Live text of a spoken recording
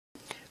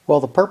Well,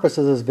 the purpose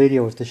of this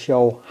video is to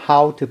show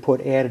how to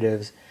put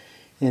additives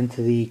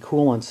into the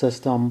coolant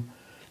system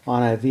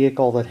on a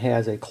vehicle that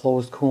has a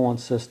closed coolant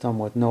system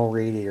with no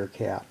radiator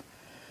cap.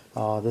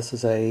 This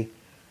is a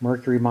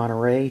Mercury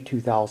Monterey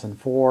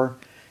 2004.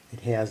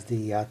 It has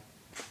the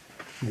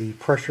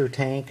pressure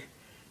tank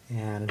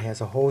and it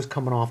has a hose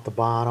coming off the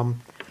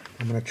bottom.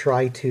 I'm going to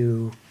try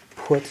to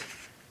put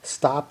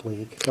stop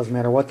leak, doesn't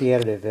matter what the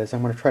additive is,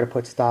 I'm going to try to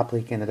put stop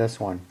leak into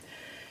this one.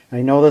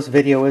 I know this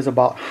video is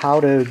about how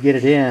to get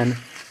it in,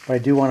 but I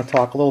do want to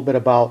talk a little bit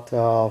about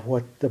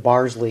what the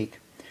bars leak.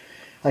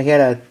 I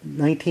had a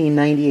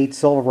 1998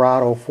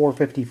 Silverado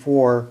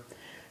 454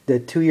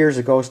 that 2 years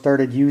ago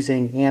started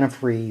using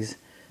antifreeze,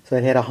 so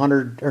it had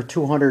 100 or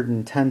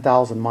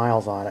 210,000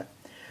 miles on it.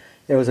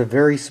 It was a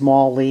very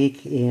small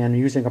leak, and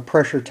using a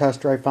pressure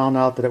tester I found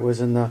out that it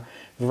was in the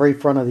very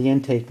front of the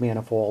intake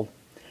manifold.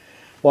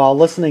 While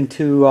listening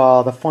to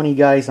the funny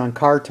guys on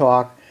Car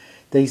Talk,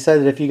 they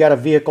said that if you got a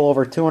vehicle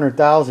over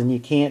 200,000, you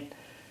can't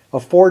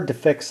afford to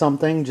fix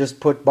something, just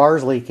put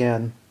bars leak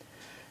in.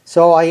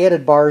 So I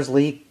added bars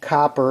leak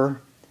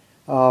copper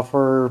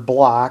for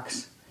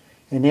blocks,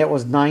 and that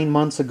was 9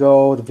 months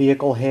ago. The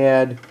vehicle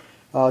had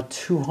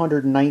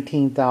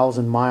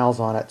 219,000 miles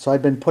on it. So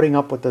I've been putting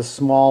up with this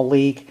small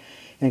leak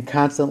and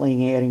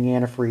constantly adding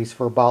antifreeze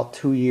for about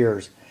 2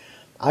 years.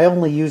 I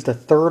only used a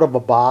third of a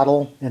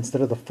bottle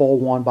instead of the full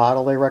one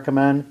bottle they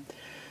recommend.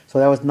 So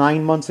that was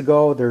 9 months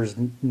ago. There's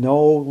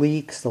no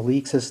leaks. The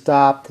leaks have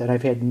stopped, and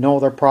I've had no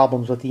other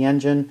problems with the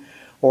engine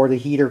or the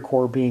heater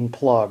core being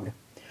plugged.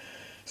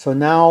 So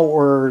now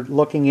we're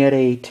looking at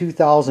a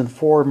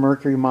 2004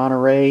 Mercury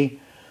Monterey.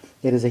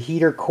 It is a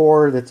heater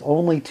core that's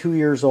only 2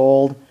 years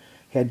old,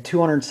 had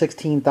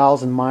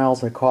 216,000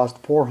 miles, and it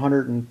cost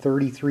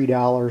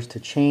 $433 to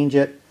change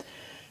it.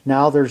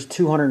 Now there's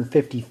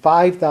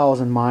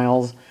 255,000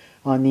 miles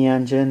on the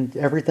engine.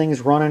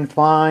 Everything's running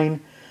fine.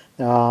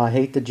 I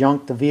hate to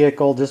junk the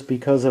vehicle just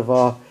because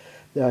of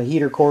the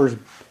heater core's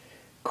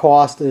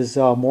cost is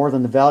more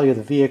than the value of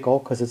the vehicle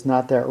because it's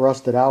not that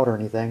rusted out or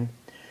anything.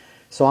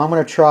 So I'm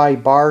going to try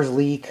bars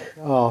leak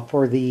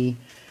for the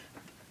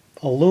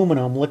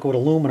aluminum, liquid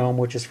aluminum,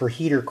 which is for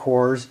heater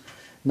cores,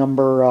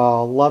 number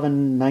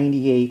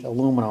 1198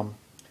 aluminum.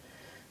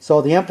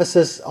 So the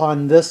emphasis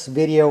on this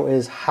video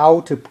is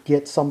how to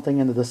get something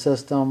into the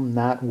system,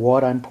 not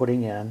what I'm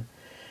putting in.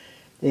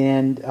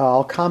 And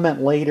I'll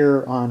comment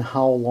later on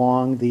how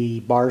long the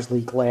bars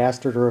leak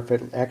lasted or if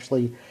it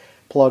actually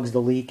plugs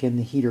the leak in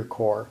the heater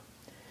core.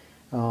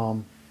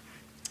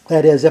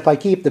 That is, if I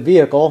keep the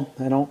vehicle.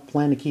 I don't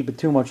plan to keep it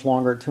too much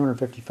longer at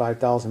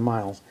 255,000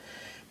 miles.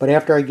 But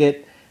after I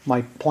get,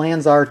 my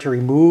plans are to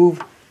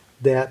remove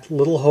that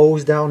little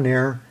hose down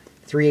there,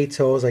 3/8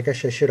 hose. I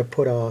guess I should have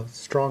put a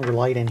stronger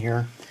light in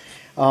here.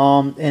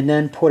 And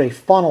then put a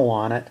funnel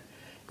on it,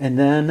 and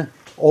then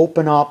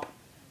open up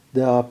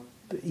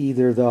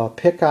either the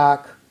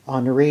picklock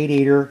on the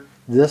radiator.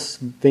 This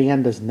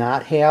van does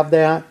not have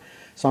that,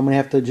 so I'm going to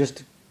have to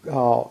just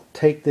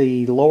take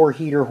the lower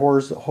heater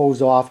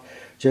hose off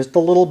just a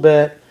little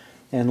bit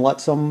and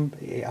let some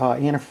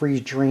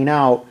antifreeze drain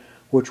out,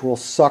 which will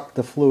suck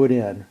the fluid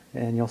in.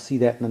 And you'll see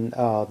that in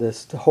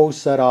this hose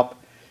setup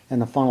and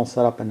the funnel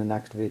setup in the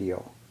next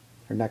video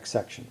or next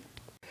section.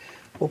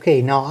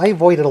 Okay, now I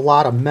avoided a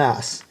lot of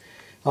mess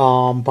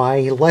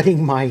by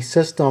letting my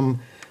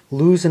system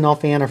lose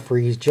enough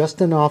antifreeze,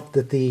 just enough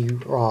that the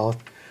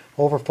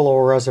overflow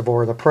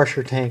reservoir, the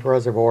pressure tank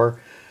reservoir,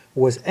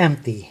 was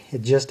empty.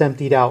 It just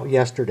emptied out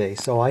yesterday.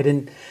 So I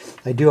do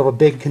have a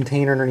big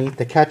container underneath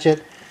to catch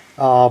it,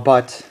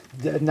 but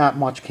not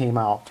much came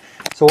out.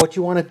 So what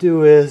you want to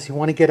do is you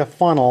want to get a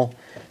funnel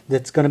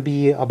that's going to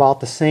be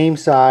about the same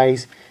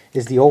size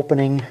as the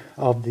opening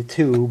of the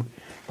tube.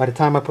 By the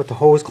time I put the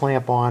hose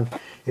clamp on,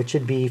 it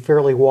should be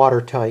fairly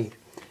watertight.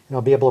 And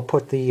I'll be able to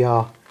put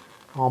the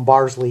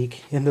bars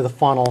leak into the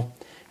funnel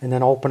and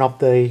then open up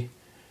the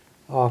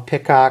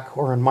picklock,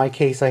 or in my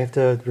case I have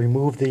to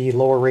remove the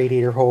lower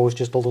radiator hose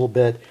just a little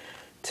bit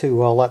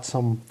to let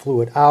some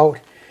fluid out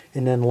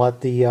and then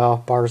let the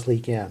bars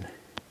leak in.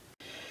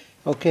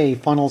 Okay,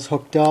 funnel's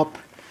hooked up,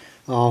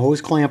 hose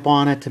clamp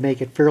on it to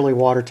make it fairly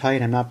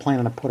watertight. I'm not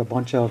planning to put a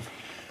bunch of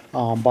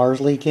bars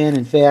leak in.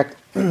 In fact,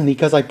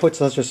 because I put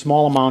such a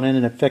small amount in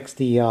and it fixed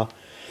the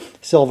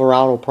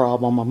Silverado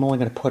problem, I'm only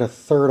going to put a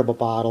third of a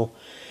bottle.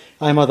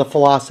 I'm of the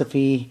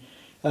philosophy,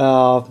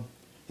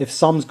 if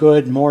some's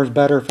good, more's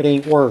better if it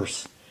ain't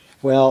worse.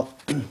 Well,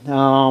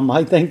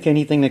 I think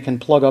anything that can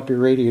plug up your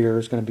radiator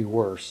is going to be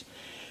worse.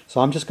 So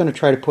I'm just going to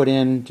try to put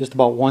in just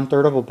about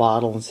 1/3 of a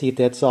bottle and see if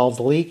that solves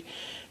the leak.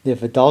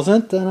 If it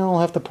doesn't, then I'll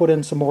have to put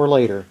in some more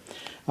later.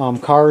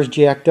 Car is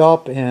jacked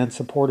up and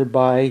supported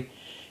by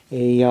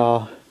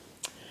a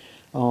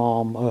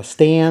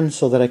stand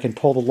so that I can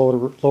pull the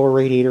lower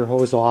radiator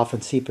hose off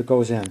and see if it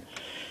goes in.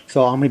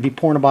 So I'm going to be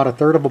pouring about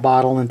 1/3 of a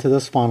bottle into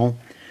this funnel,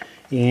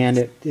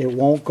 and it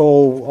won't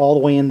go all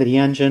the way into the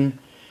engine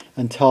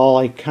until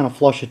I kind of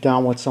flush it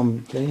down with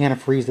some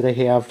antifreeze that I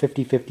have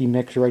 50-50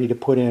 mix ready to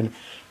put in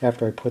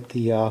after I put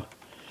the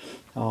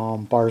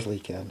bars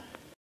leak in.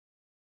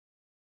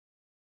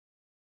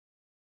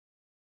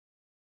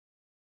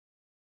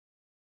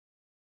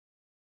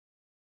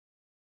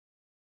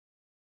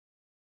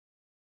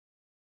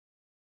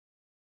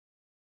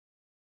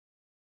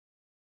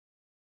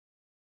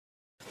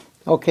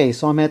 Okay,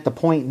 so I'm at the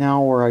point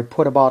now where I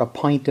put about a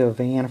pint of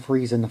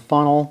antifreeze in the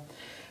funnel.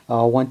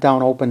 Went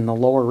down, opened the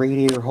lower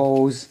radiator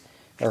hose,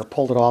 or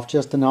pulled it off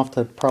just enough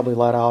to probably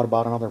let out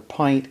about another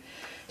pint.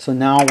 So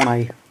now when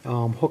I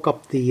hook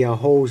up the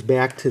hose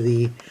back to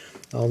the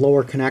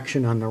lower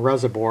connection on the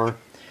reservoir,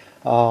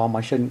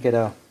 I shouldn't get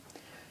a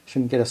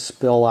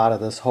spill out of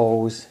this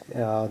hose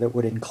that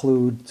would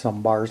include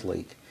some bars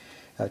leak.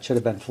 It should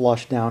have been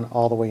flushed down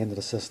all the way into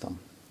the system.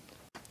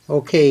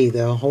 Okay,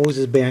 the hose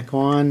is back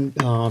on.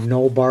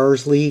 No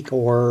bars leak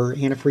or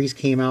antifreeze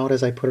came out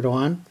as I put it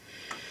on.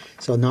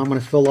 So now I'm going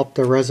to fill up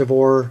the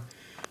reservoir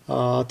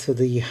to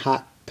the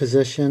hot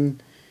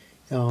position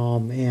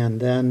and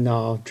then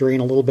drain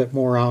a little bit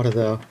more out of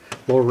the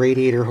low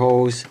radiator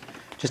hose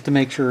just to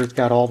make sure it's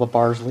got all the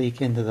bars leak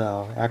into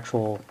the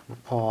actual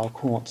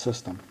coolant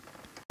system.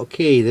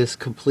 Okay, this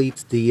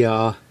completes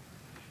the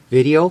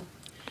video,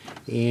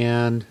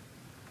 and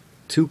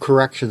two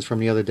corrections from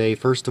the other day.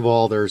 First of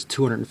all, there's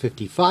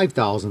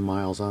 255,000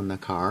 miles on the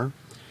car.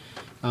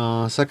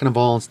 Second of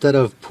all, instead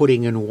of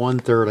putting in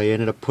 1/3, I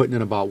ended up putting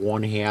in about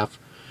 1/2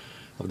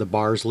 of the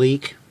bars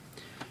leak.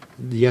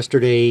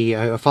 Yesterday,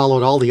 I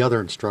followed all the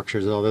other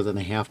instructions other than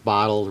the half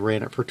bottle,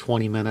 ran it for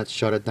 20 minutes,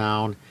 shut it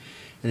down.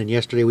 And then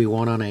yesterday we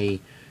went on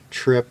a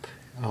trip,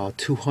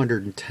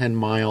 210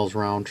 miles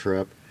round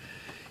trip.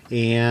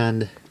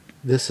 And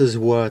this is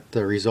what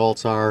the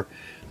results are.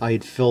 I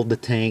had filled the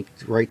tank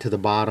right to the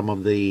bottom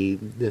of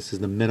this is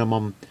the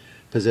minimum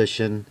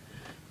position,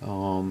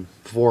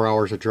 4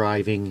 hours of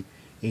driving,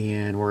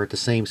 and we're at the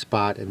same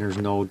spot and there's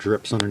no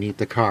drips underneath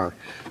the car.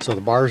 So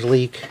the bars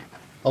leak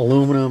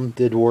aluminum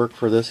did work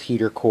for this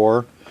heater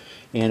core,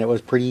 and it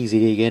was pretty easy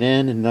to get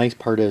in, and the nice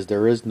part is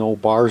there is no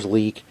bars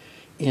leak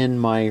in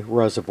my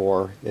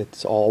reservoir.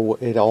 It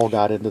all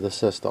got into the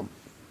system.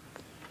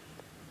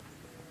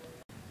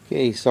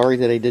 Okay, sorry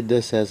that I did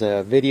this as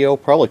a video.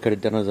 Probably could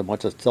have done it as a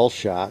bunch of still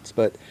shots,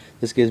 but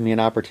this gives me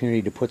an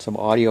opportunity to put some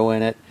audio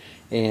in it,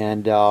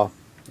 and I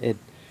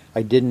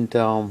didn't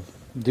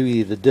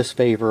do the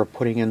disfavor of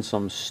putting in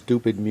some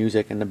stupid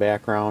music in the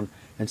background.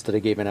 Instead, I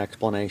gave an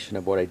explanation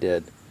of what I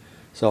did.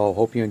 So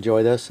hope you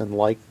enjoy this and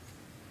like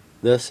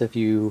this if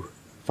you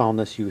found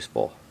this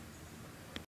useful.